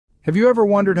Have you ever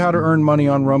wondered how to earn money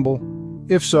on Rumble?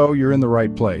 If so, you're in the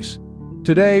right place.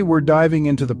 Today, we're diving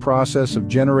into the process of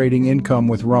generating income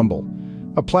with Rumble,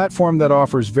 a platform that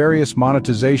offers various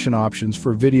monetization options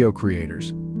for video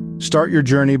creators. Start your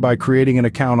journey by creating an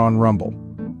account on Rumble.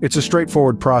 It's a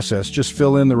straightforward process, just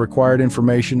fill in the required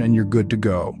information and you're good to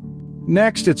go.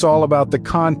 Next, it's all about the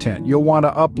content. You'll want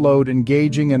to upload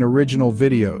engaging and original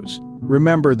videos.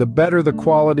 Remember, the better the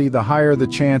quality, the higher the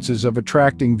chances of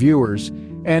attracting viewers,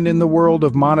 and in the world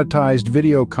of monetized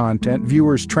video content,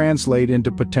 viewers translate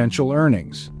into potential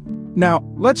earnings. Now,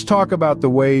 let's talk about the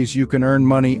ways you can earn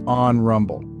money on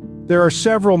Rumble. There are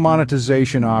several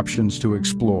monetization options to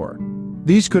explore.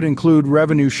 These could include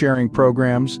revenue-sharing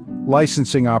programs,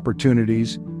 licensing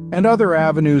opportunities, and other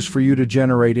avenues for you to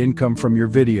generate income from your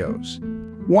videos.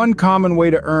 One common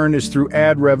way to earn is through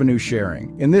ad revenue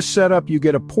sharing. In this setup, you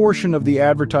get a portion of the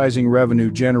advertising revenue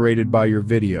generated by your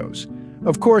videos.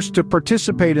 Of course, to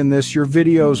participate in this, your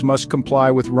videos must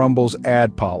comply with Rumble's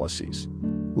ad policies.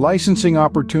 Licensing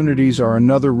opportunities are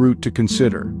another route to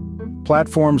consider.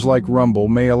 Platforms like Rumble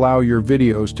may allow your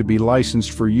videos to be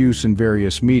licensed for use in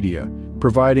various media,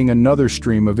 providing another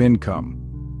stream of income.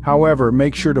 However,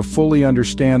 make sure to fully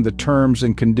understand the terms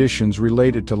and conditions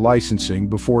related to licensing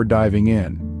before diving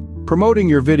in. Promoting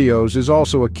your videos is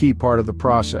also a key part of the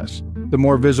process. The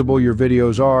more visible your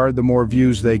videos are, the more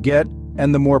views they get,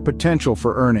 and the more potential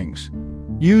for earnings.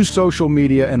 Use social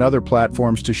media and other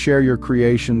platforms to share your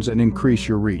creations and increase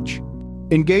your reach.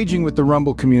 Engaging with the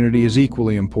Rumble community is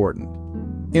equally important.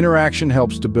 Interaction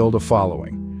helps to build a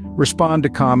following. Respond to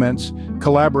comments,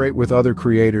 collaborate with other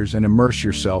creators, and immerse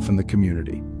yourself in the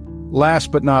community.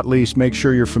 Last but not least, make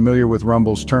sure you're familiar with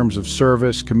Rumble's terms of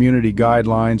service, community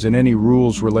guidelines, and any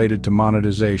rules related to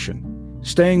monetization.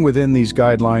 Staying within these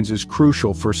guidelines is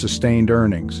crucial for sustained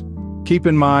earnings. Keep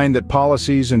in mind that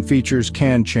policies and features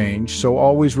can change, so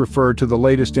always refer to the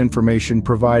latest information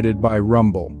provided by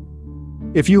Rumble.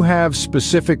 If you have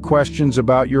specific questions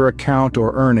about your account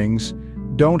or earnings,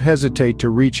 don't hesitate to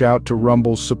reach out to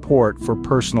Rumble's support for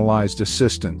personalized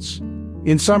assistance.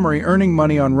 In summary, earning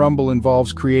money on Rumble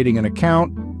involves creating an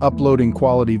account, uploading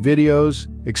quality videos,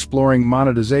 exploring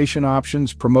monetization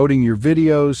options, promoting your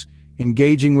videos,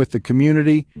 engaging with the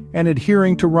community, and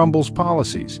adhering to Rumble's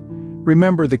policies.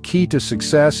 Remember, the key to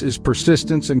success is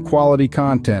persistence and quality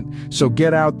content, so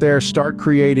get out there, start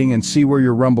creating, and see where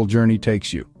your Rumble journey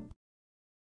takes you.